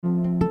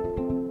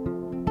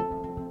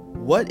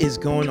What is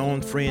going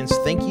on, friends?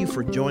 Thank you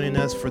for joining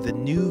us for the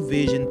New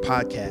Vision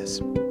podcast.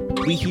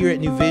 We here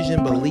at New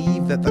Vision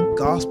believe that the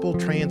gospel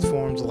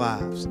transforms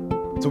lives.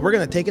 So we're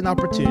going to take an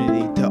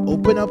opportunity to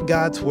open up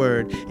God's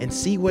word and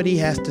see what he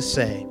has to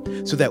say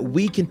so that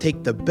we can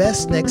take the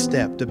best next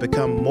step to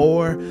become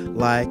more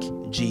like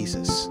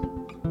Jesus.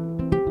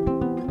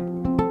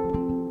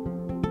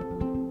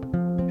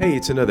 Hey,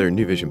 it's another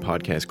New Vision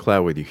podcast.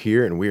 Cloud with you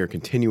here, and we are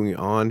continuing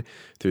on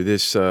through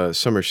this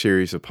summer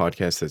series of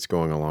podcasts that's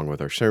going along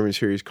with our sermon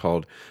series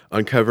called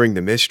Uncovering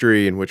the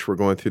Mystery, in which we're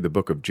going through the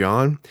book of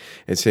John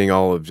and seeing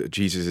all of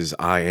Jesus's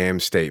I am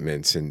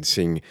statements and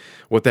seeing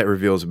what that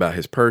reveals about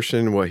his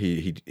person, what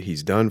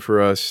he's done for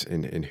us,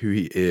 and who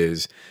he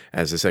is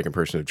as the second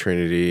person of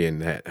Trinity,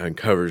 and that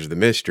uncovers the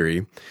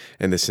mystery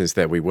in the sense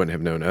that we wouldn't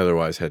have known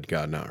otherwise had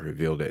God not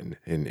revealed it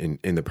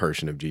in the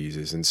person of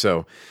Jesus. And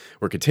so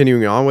we're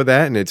continuing on with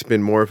that, and it's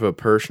been more of a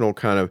personal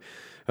kind of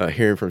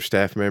hearing from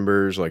staff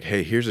members like,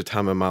 hey, here's a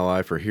time in my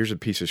life, or here's a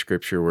piece of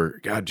scripture where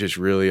God just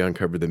really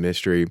uncovered the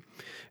mystery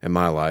in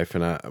my life.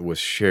 And I was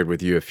shared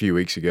with you a few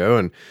weeks ago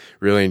and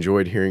really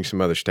enjoyed hearing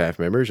some other staff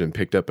members and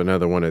picked up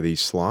another one of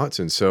these slots.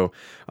 And so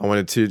I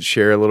wanted to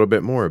share a little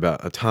bit more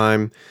about a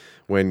time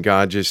when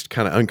God just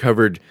kind of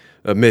uncovered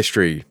a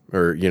mystery,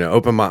 or,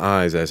 opened my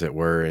eyes, as it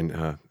were,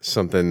 and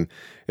something,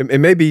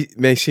 it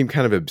may seem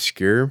kind of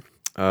obscure.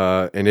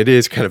 And it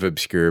is kind of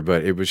obscure,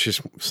 but it was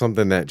just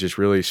something that just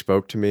really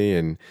spoke to me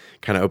and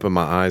kind of opened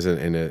my eyes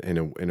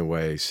in a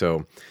way.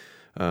 So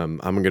I'm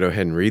going to go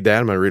ahead and read that.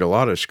 I'm going to read a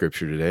lot of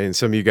scripture today. And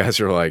some of you guys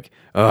are like,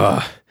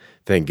 oh,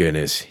 thank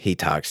goodness, he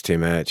talks too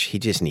much. He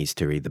just needs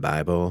to read the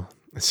Bible.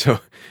 So,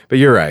 but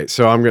you're right.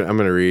 So I'm going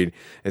to read.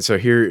 And so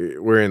here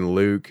we're in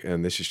Luke,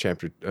 and this is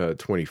chapter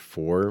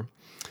 24.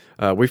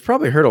 We've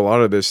probably heard a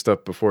lot of this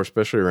stuff before,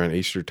 especially around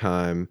Easter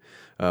time.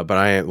 But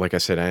I am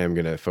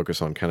going to focus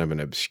on kind of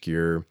an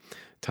obscure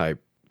type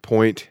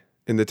point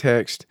in the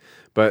text.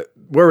 But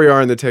where we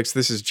are in the text,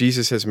 this is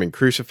Jesus has been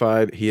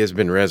crucified. He has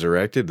been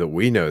resurrected. That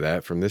we know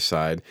that from this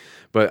side.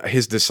 But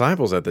his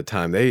disciples at the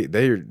time,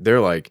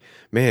 they're like,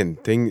 man,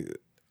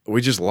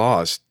 we just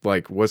lost.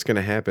 Like, what's going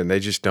to happen?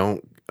 They just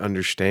don't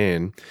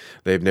understand.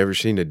 They've never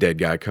seen a dead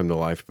guy come to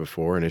life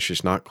before, and it's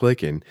just not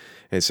clicking.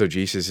 And so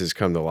Jesus has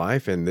come to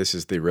life, and this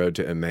is the road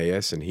to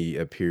Emmaus, and he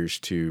appears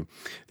to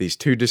these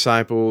two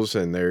disciples,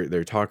 and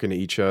they're talking to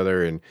each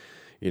other, and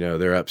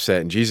they're upset,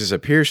 and Jesus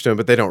appears to them,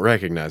 but they don't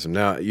recognize him.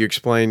 Now, you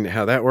explain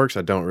how that works.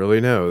 I don't really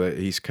know. That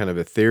he's kind of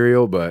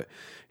ethereal, but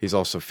he's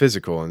also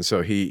physical. And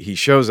so he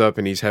shows up,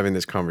 and he's having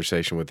this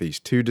conversation with these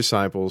two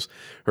disciples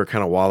who are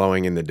kind of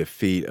wallowing in the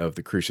defeat of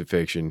the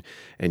crucifixion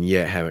and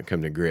yet haven't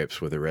come to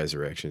grips with the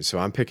resurrection. So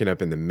I'm picking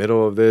up in the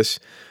middle of this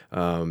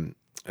in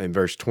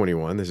verse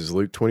 21. This is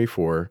Luke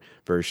 24,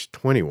 verse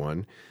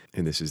 21,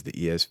 and this is the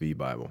ESV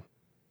Bible.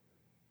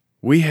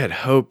 We had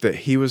hoped that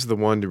he was the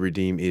one to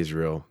redeem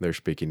Israel. They're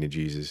speaking to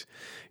Jesus.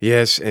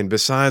 Yes, and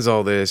besides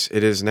all this,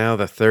 it is now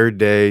the third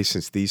day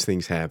since these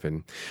things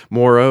happened.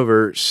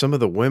 Moreover, some of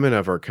the women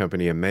of our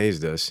company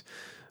amazed us.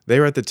 They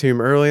were at the tomb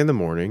early in the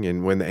morning,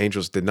 and when the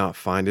angels did not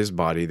find his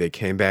body, they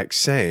came back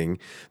saying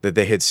that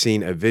they had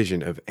seen a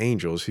vision of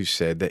angels who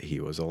said that he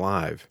was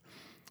alive.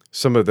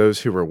 Some of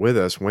those who were with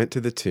us went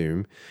to the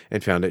tomb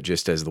and found it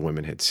just as the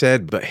women had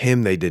said, but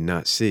him they did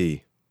not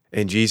see.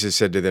 And Jesus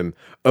said to them,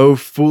 O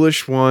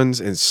foolish ones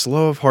and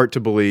slow of heart to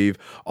believe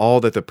all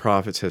that the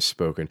prophets have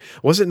spoken.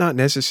 Was it not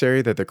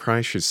necessary that the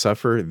Christ should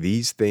suffer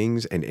these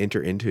things and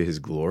enter into his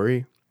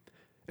glory?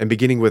 And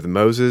beginning with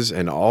Moses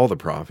and all the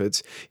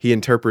prophets, he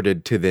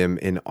interpreted to them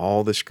in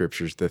all the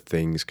scriptures the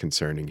things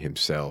concerning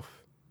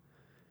himself.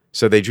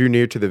 So they drew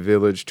near to the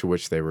village to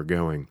which they were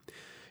going.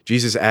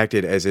 Jesus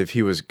acted as if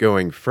he was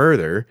going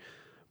further,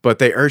 but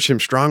they urged him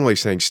strongly,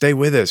 saying, Stay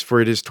with us, for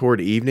it is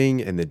toward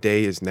evening, and the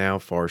day is now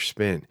far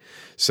spent.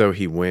 So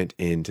he went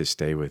in to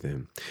stay with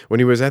them. When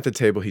he was at the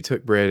table, he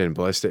took bread and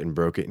blessed it and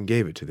broke it and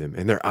gave it to them.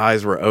 And their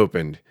eyes were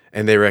opened,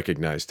 and they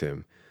recognized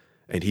him,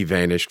 and he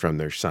vanished from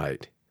their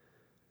sight.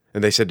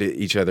 And they said to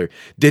each other,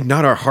 Did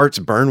not our hearts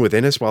burn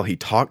within us while he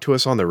talked to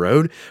us on the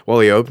road,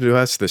 while he opened to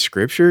us the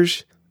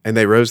scriptures? And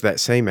they rose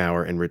that same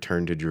hour and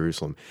returned to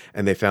Jerusalem.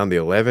 And they found the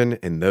 11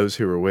 and those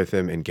who were with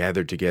him and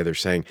gathered together,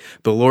 saying,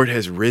 The Lord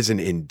has risen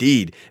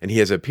indeed, and he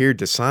has appeared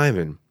to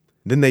Simon.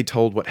 Then they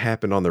told what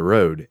happened on the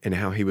road and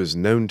how he was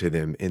known to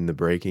them in the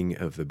breaking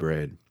of the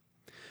bread.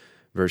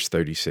 Verse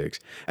 36,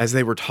 As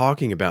they were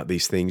talking about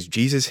these things,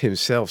 Jesus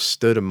himself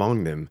stood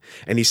among them,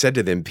 and he said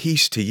to them,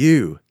 Peace to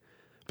you.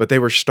 But they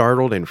were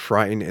startled and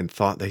frightened and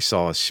thought they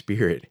saw a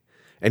spirit.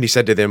 And he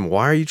said to them,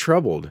 Why are you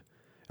troubled?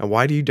 And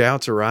why do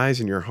doubts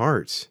arise in your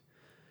hearts?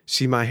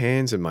 See my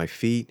hands and my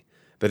feet,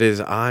 that it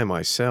is I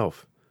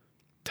myself.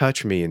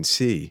 Touch me and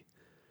see.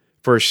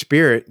 For a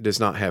spirit does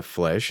not have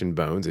flesh and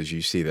bones, as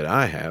you see that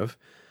I have.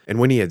 And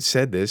when he had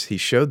said this, he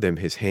showed them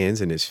his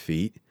hands and his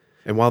feet.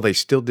 And while they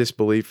still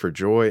disbelieved for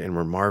joy and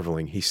were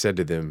marveling, he said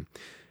to them,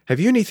 Have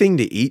you anything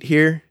to eat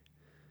here?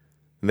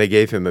 And they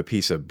gave him a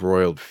piece of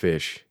broiled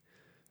fish.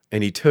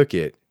 And he took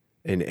it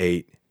and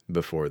ate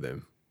before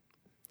them.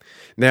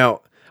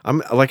 Now,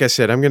 like I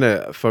said, I'm going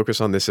to focus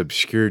on this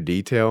obscure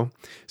detail.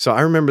 So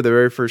I remember the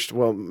very first,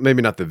 well,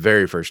 maybe not the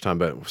very first time,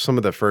 but some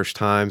of the first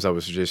times I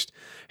was just,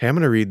 hey, I'm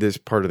going to read this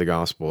part of the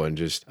gospel. And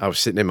just, I was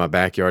sitting in my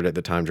backyard at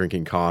the time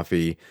drinking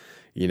coffee,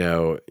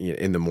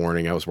 in the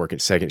morning. I was working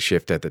second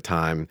shift at the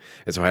time.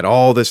 And so I had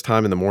all this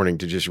time in the morning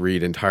to just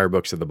read entire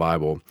books of the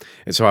Bible.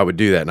 And so I would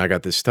do that. And I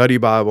got this study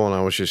Bible, and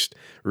I was just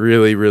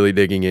really, really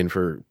digging in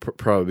for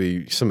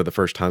probably some of the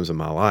first times in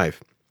my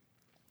life.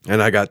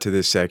 And I got to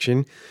this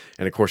section,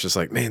 and of course it's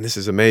like, man, this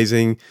is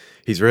amazing.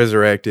 He's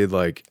resurrected.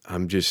 Like,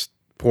 I'm just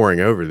pouring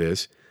over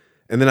this.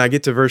 And then I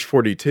get to verse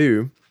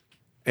 42,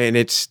 and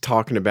it's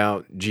talking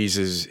about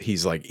Jesus.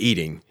 He's like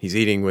eating. He's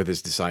eating with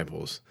his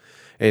disciples.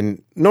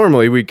 And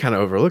normally we kind of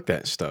overlook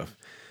that stuff.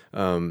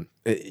 Prior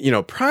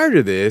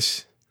to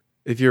this,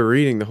 if you're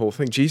reading the whole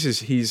thing,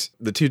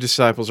 the two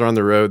disciples are on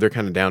the road. They're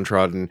kind of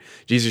downtrodden.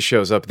 Jesus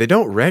shows up. They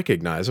don't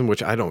recognize him,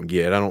 which I don't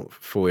get. I don't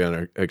fully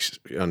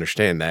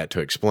understand that to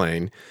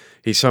explain.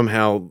 He's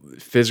somehow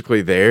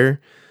physically there.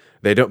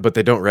 But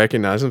they don't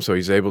recognize him. So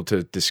he's able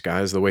to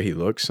disguise the way he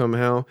looks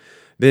somehow.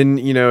 Then,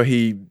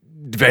 he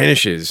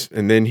vanishes,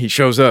 and then he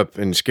shows up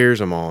and scares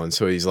them all. And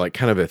so he's like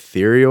kind of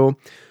ethereal.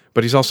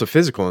 But he's also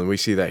physical, and we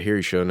see that here.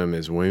 He's showing them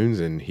his wounds,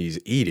 and he's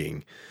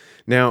eating.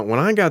 Now, when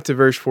I got to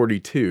verse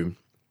 42,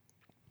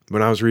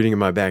 when I was reading in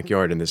my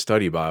backyard in the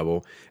study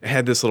Bible, it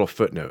had this little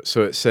footnote.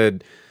 So it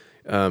said,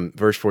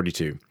 verse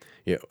 42,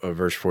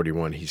 verse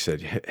 41, he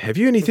said, have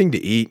you anything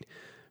to eat?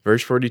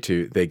 Verse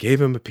 42, they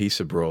gave him a piece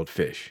of broiled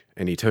fish,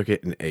 and he took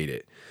it and ate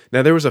it.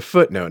 Now, there was a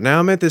footnote. Now,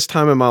 I'm at this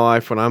time in my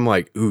life when I'm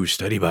like, ooh,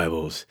 study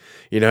Bibles,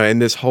 in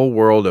this whole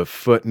world of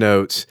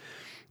footnotes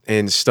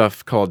and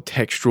stuff called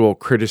textual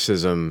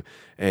criticism,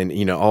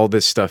 and all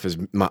this stuff is,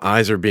 my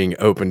eyes are being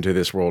opened to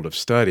this world of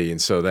study,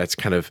 and so that's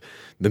kind of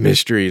the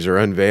mysteries are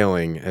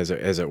unveiling, as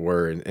it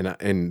were.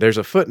 And there's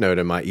a footnote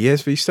in my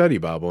ESV study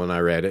Bible, and I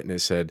read it, and it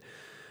said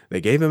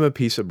they gave him a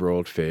piece of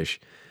broiled fish,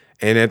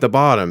 and at the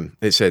bottom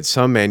it said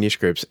some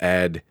manuscripts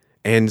add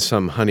and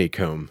some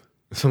honeycomb.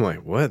 So I'm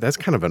like, what? That's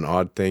kind of an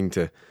odd thing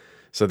to.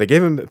 So they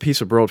gave him a piece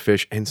of broiled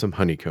fish and some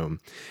honeycomb.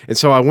 And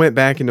so I went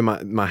back into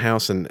my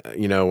house, and,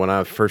 when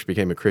I first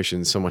became a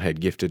Christian, someone had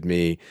gifted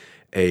me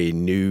a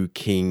New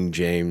King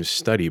James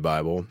Study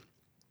Bible.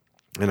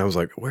 And I was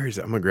like, where is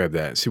it? I'm going to grab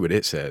that and see what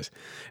it says.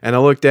 And I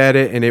looked at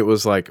it, and it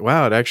was like,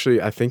 wow, I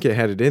think it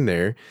had it in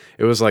there.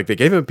 It was like they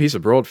gave him a piece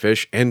of broiled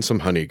fish and some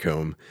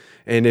honeycomb.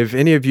 And if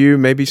any of you,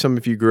 maybe some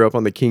of you grew up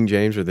on the King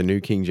James or the New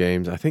King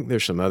James, I think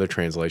there's some other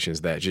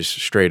translations that just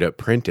straight up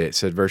print it. It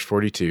said, verse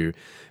 42,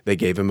 they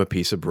gave him a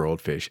piece of broiled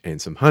fish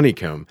and some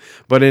honeycomb.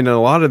 But in a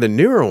lot of the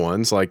newer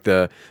ones, like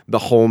the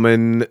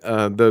Holman,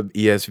 the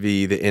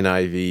ESV, the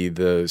NIV,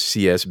 the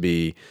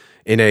CSB,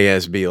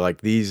 NASB, like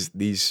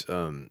these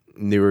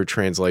newer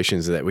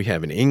translations that we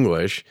have in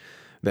English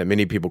that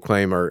many people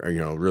claim are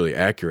really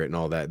accurate and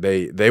all that,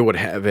 they would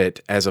have it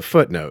as a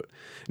footnote.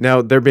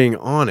 Now, they're being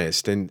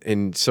honest,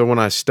 and so when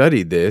I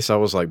studied this, I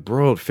was like,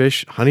 broiled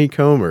fish,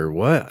 honeycomb, or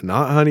what?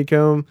 Not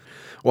honeycomb?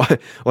 Why?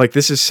 Like,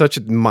 this is such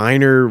a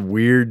minor,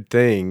 weird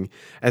thing.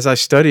 As I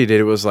studied it,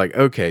 it was like,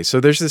 okay, so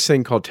there's this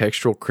thing called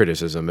textual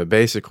criticism, and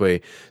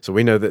basically, so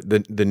we know that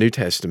the New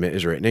Testament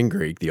is written in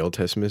Greek, the Old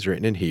Testament is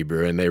written in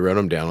Hebrew, and they wrote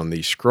them down on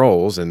these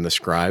scrolls, and the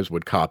scribes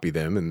would copy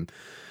them, and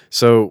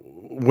so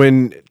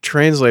when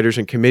translators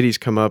and committees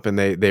come up and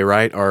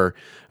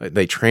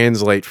they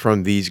translate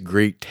from these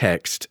Greek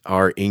texts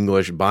our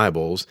English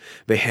Bibles,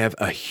 they have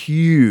a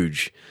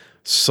huge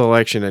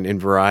selection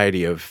and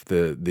variety of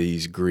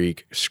these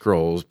Greek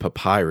scrolls,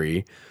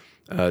 papyri,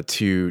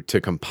 to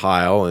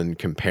compile and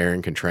compare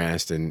and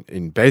contrast,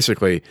 and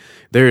basically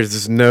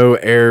there's no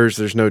errors,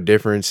 there's no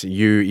difference. They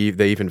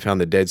even found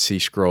the Dead Sea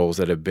Scrolls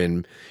that have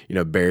been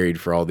buried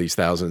for all these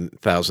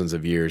thousands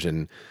of years,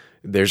 and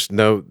there's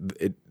no.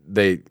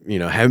 They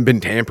haven't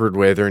been tampered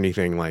with or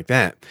anything like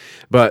that,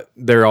 but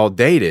they're all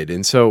dated.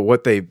 And so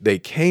what they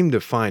came to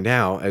find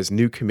out, as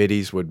new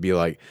committees would be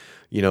like,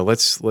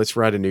 let's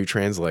write a new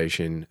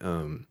translation.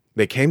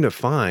 They came to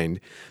find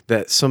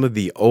that some of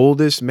the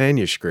oldest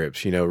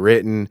manuscripts,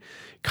 written,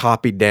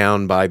 copied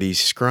down by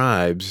these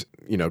scribes,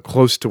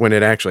 close to when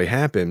it actually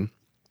happened,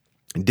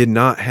 did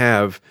not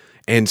have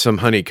and some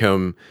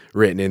honeycomb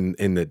written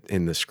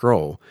in the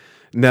scroll.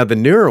 Now, the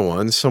newer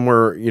ones,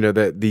 somewhere,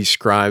 that these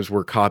scribes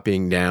were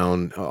copying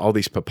down all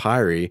these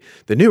papyri,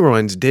 the newer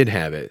ones did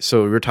have it.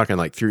 So we were talking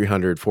like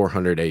 300,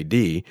 400 AD.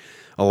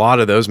 A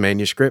lot of those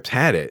manuscripts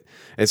had it.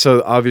 And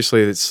so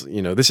obviously it's,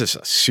 this is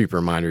a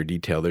super minor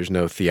detail. There's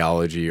no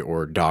theology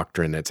or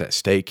doctrine that's at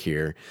stake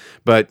here.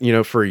 But,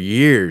 for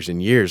years and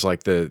years,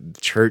 like the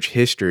church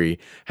history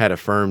had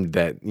affirmed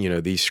that,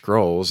 these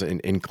scrolls,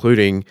 and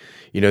including,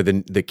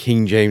 the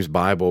King James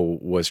Bible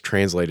was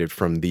translated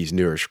from these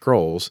newer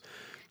scrolls.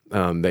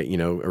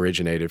 That,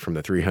 originated from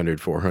the 300,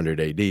 400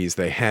 ADs,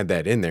 they had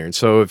that in there. And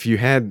so if you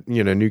had,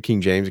 New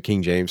King James,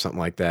 King James, something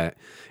like that,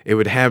 it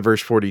would have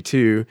verse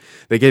 42,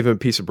 they gave him a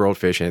piece of broiled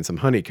fish and some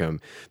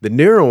honeycomb. The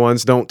newer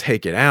ones don't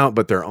take it out,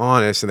 but they're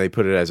honest, and they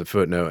put it as a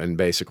footnote, and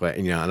basically,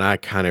 and I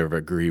kind of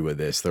agree with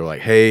this. They're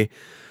like, hey,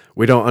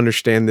 We don't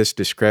understand this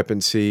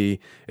discrepancy.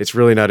 It's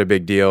really not a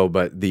big deal,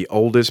 but the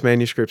oldest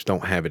manuscripts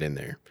don't have it in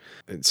there.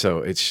 And so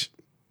it's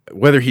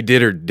whether he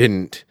did or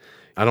didn't,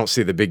 I don't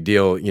see the big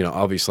deal.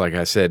 Obviously, like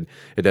I said,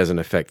 it doesn't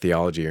affect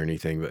theology or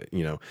anything, but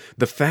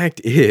the fact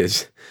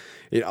is,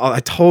 I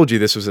told you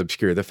this was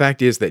obscure. The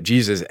fact is that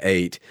Jesus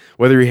ate,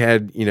 whether he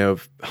had,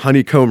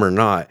 honeycomb or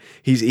not,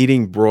 he's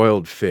eating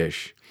broiled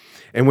fish.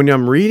 And when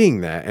I'm reading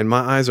that and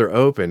my eyes are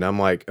open, I'm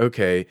like,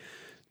 okay,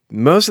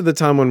 most of the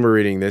time when we're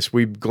reading this,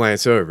 we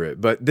glance over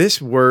it. But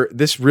this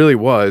really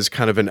was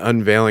kind of an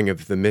unveiling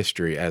of the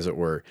mystery, as it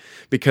were.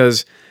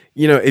 Because,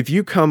 if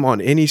you come on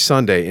any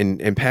Sunday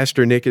and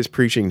Pastor Nick is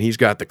preaching, he's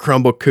got the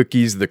crumble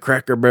cookies, the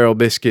Cracker Barrel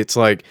biscuits,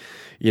 like,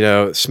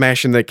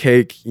 smashing the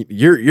cake,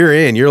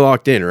 you're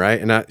locked in, right?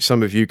 And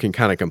some of you can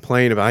kind of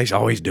complain about he's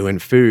always doing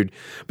food,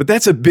 but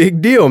that's a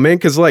big deal, man.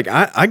 Cause like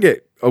I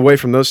get away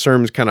from those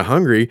sermons kind of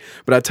hungry,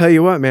 but I tell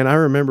you what, man, I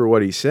remember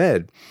what he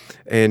said,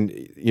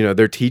 and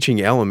they're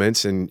teaching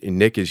elements, and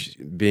Nick is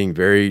being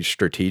very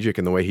strategic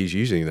in the way he's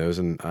using those.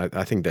 And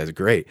I think that's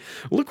great.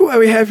 Look what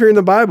we have here in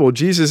the Bible.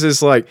 Jesus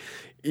is like,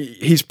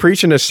 he's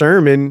preaching a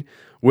sermon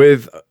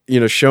with,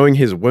 showing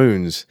his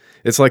wounds.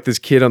 It's like this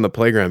kid on the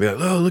playground, be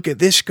like, oh, look at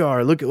this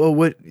scar. Look at,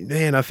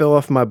 I fell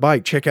off my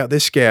bike. Check out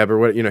this scab, or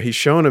what, he's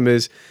showing him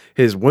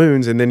his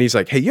wounds. And then he's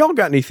like, hey, y'all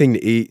got anything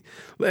to eat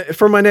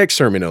for my next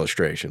sermon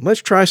illustration?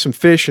 Let's try some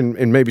fish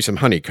and maybe some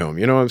honeycomb.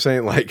 You know what I'm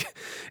saying? Like,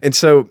 and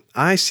so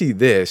I see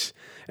this,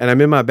 and I'm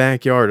in my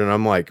backyard, and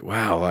I'm like,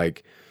 wow,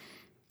 like,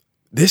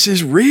 this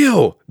is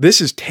real. This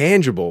is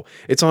tangible.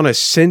 It's on a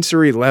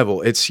sensory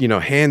level. It's,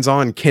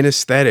 hands-on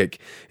kinesthetic.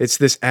 It's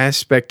this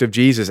aspect of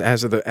Jesus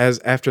as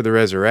after the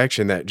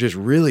resurrection that just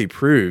really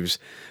proves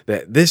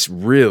that this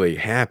really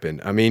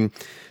happened. I mean,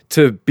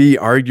 to be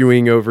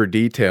arguing over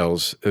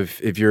details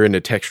if you're into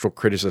textual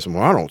criticism,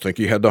 well, I don't think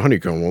you had the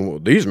honeycomb. Well,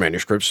 these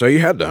manuscripts say you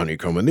had the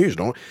honeycomb and these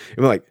don't.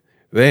 I'm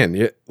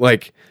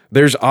like,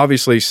 there's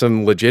obviously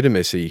some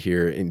legitimacy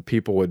here, and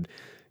people would,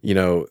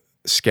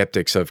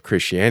 skeptics of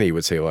Christianity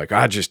would say, like,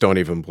 I just don't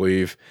even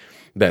believe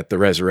that the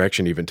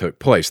resurrection even took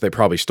place. They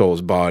probably stole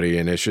his body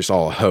and it's just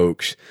all a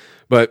hoax.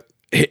 But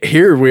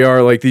here we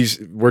are, like,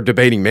 we're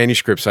debating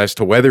manuscripts as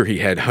to whether he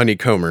had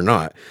honeycomb or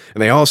not.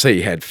 And they all say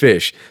he had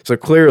fish. So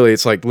clearly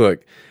it's like,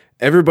 look,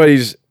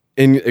 everybody's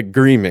in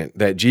agreement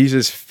that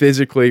Jesus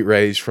physically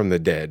raised from the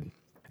dead.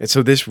 And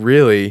so this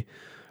really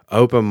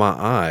opened my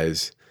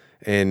eyes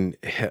and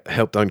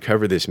helped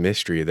uncover this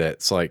mystery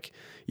that's like,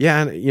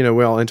 yeah,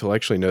 we all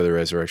intellectually know the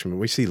resurrection, but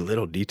we see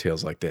little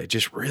details like that. It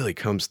just really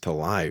comes to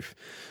life.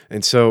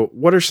 And so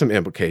what are some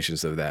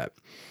implications of that?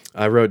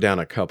 I wrote down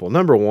a couple.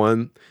 Number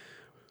one,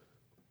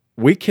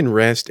 we can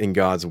rest in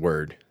God's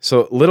word.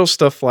 So little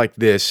stuff like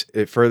this,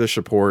 it further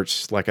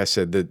supports, like I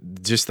said,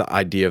 just the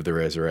idea of the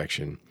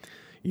resurrection,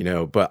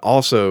 but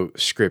also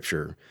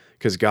scripture.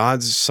 Because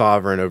God's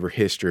sovereign over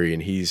history,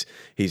 and he's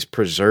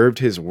preserved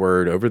his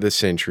word over the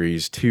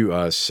centuries to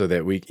us so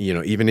that we,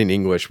 even in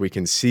English, we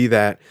can see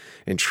that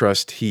and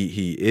trust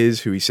he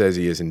is who he says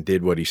he is and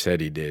did what he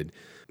said he did.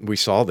 We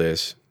saw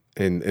this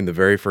in the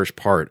very first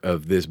part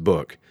of this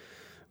book.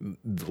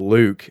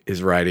 Luke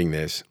is writing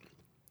this,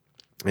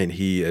 and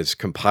he has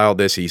compiled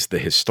this. He's the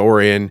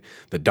historian,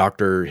 the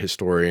doctor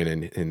historian,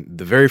 and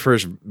the very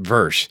first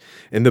verse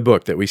in the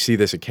book that we see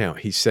this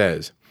account, he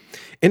says,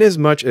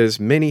 inasmuch as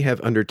many have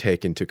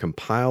undertaken to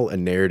compile a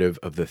narrative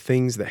of the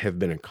things that have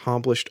been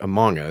accomplished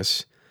among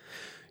us,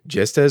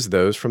 just as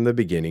those from the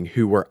beginning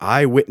who were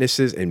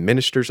eyewitnesses and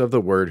ministers of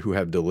the word who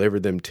have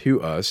delivered them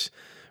to us.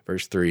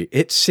 Verse 3,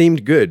 it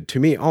seemed good to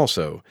me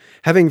also,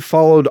 having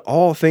followed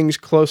all things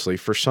closely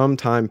for some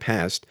time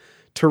past,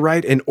 to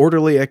write an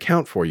orderly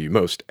account for you,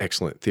 most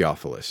excellent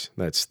Theophilus.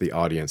 That's the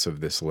audience of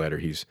this letter.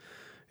 He's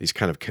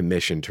kind of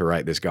commissioned to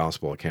write this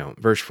gospel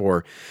account. Verse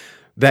 4,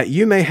 that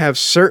you may have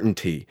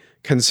certainty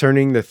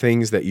concerning the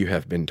things that you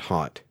have been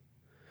taught.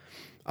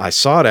 I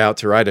sought out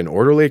to write an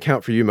orderly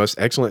account for you, most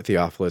excellent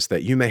Theophilus,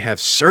 that you may have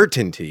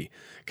certainty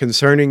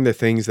concerning the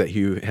things that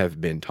you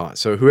have been taught.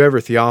 So whoever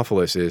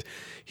Theophilus is,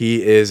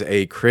 he is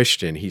a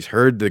Christian. He's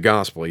heard the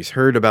gospel. He's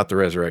heard about the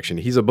resurrection.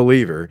 He's a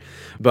believer,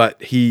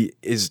 but he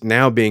is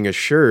now being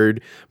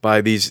assured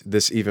by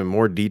this even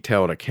more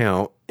detailed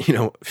account,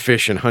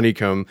 fish and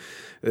honeycomb,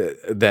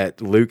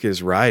 that Luke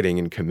is writing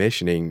and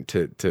commissioning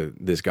to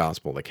this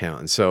gospel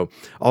account. And so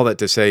all that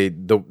to say,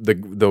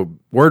 the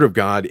word of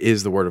God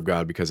is the word of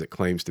God because it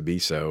claims to be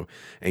so,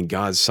 and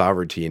God's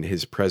sovereignty and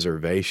his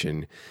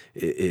preservation,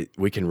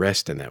 we can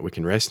rest in that. We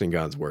can rest in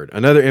God's word.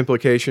 Another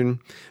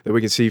implication that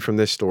we can see from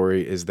this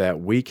story is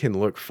that we can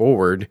look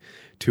forward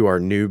to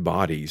our new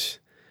bodies.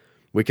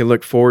 We can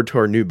look forward to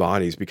our new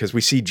bodies because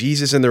we see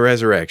Jesus in the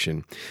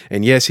resurrection.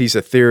 And yes, he's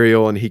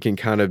ethereal and he can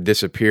kind of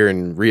disappear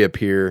and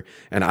reappear.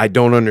 And I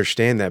don't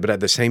understand that. But at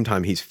the same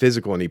time, he's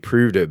physical, and he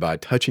proved it by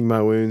touching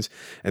my wounds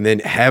and then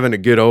having a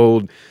good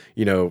old,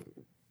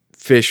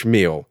 fish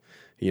meal,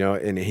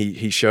 and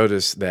he showed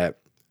us that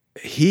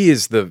he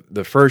is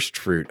the first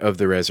fruit of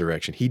the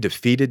resurrection. He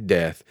defeated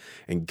death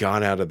and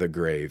got out of the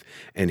grave,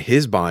 and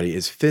his body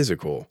is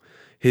physical.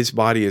 his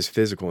body is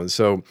physical. And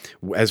so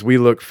as we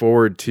look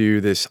forward to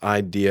this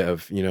idea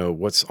of,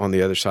 what's on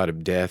the other side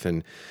of death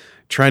and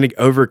trying to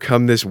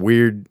overcome this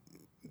weird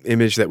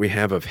image that we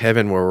have of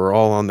heaven where we're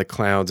all on the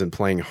clouds and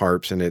playing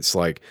harps and it's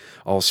like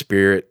all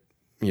spirit,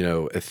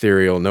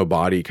 ethereal, no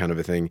body kind of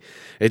a thing.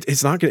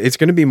 It's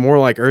going to be more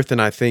like earth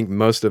than I think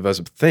most of us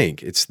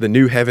think. It's the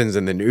new heavens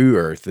and the new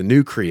earth, the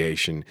new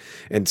creation.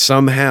 And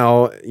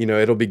somehow,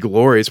 it'll be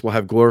glorious. We'll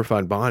have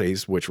glorified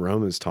bodies, which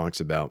Romans talks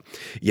about,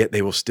 yet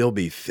they will still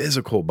be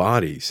physical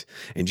bodies.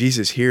 And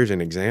Jesus here's an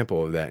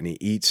example of that. And he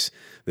eats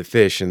the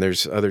fish. And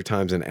there's other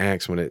times in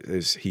Acts when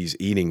he's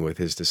eating with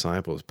his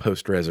disciples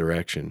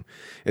post-resurrection.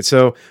 And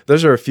so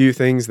those are a few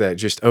things that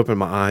just opened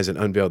my eyes and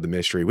unveiled the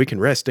mystery. We can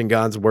rest in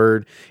God's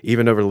word,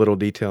 even over little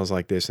details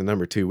like this. And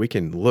number two, we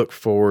can look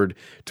forward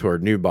to our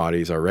new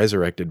bodies, our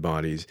resurrected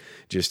bodies,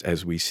 just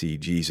as we see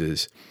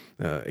Jesus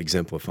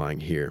exemplifying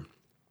here.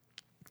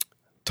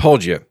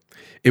 Told you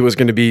it was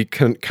going to be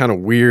kind of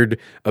weird,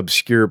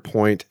 obscure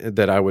point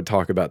that I would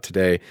talk about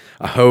today.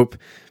 I hope,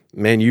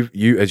 man, you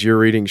as you're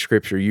reading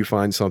scripture, you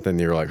find something and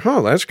you're like,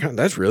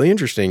 that's really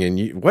interesting.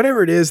 And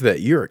whatever it is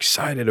that you're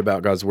excited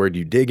about God's word,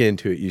 you dig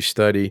into it, you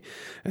study,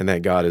 and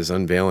that God is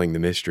unveiling the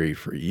mystery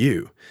for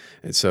you.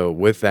 And so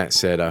with that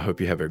said, I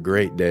hope you have a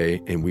great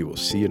day, and we will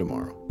see you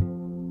tomorrow.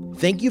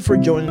 Thank you for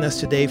joining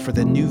us today for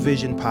the New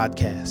Vision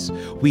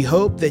podcast. We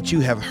hope that you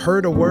have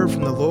heard a word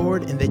from the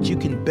Lord and that you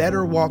can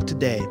better walk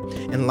today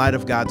in light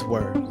of God's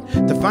word.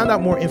 To find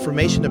out more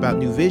information about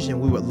New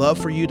Vision, we would love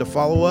for you to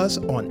follow us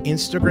on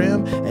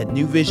Instagram at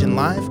New Vision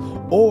Life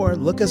or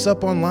look us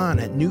up online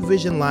at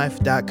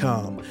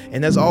newvisionlife.com.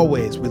 And as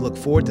always, we look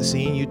forward to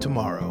seeing you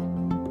tomorrow.